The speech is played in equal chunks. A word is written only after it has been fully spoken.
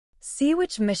See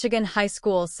which Michigan high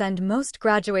schools send most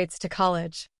graduates to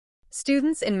college.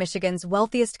 Students in Michigan's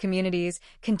wealthiest communities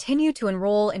continue to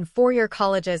enroll in four-year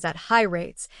colleges at high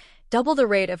rates, double the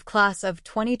rate of class of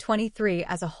 2023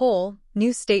 as a whole,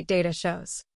 new state data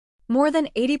shows. More than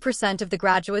 80% of the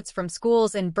graduates from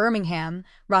schools in Birmingham,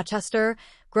 Rochester,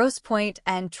 Grosse Pointe,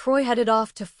 and Troy headed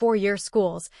off to four-year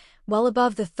schools, well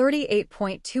above the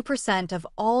 38.2% of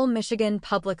all Michigan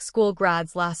public school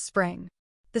grads last spring.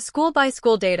 The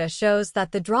school-by-school data shows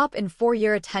that the drop in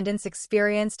four-year attendance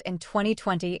experienced in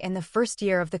 2020 in the first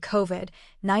year of the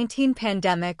COVID-19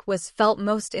 pandemic was felt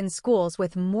most in schools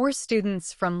with more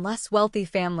students from less wealthy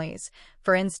families.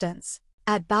 For instance,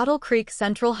 at Battle Creek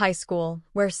Central High School,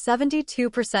 where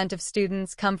 72% of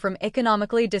students come from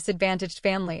economically disadvantaged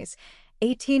families,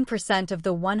 18% of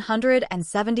the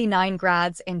 179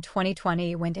 grads in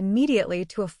 2020 went immediately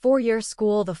to a four-year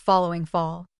school the following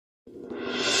fall.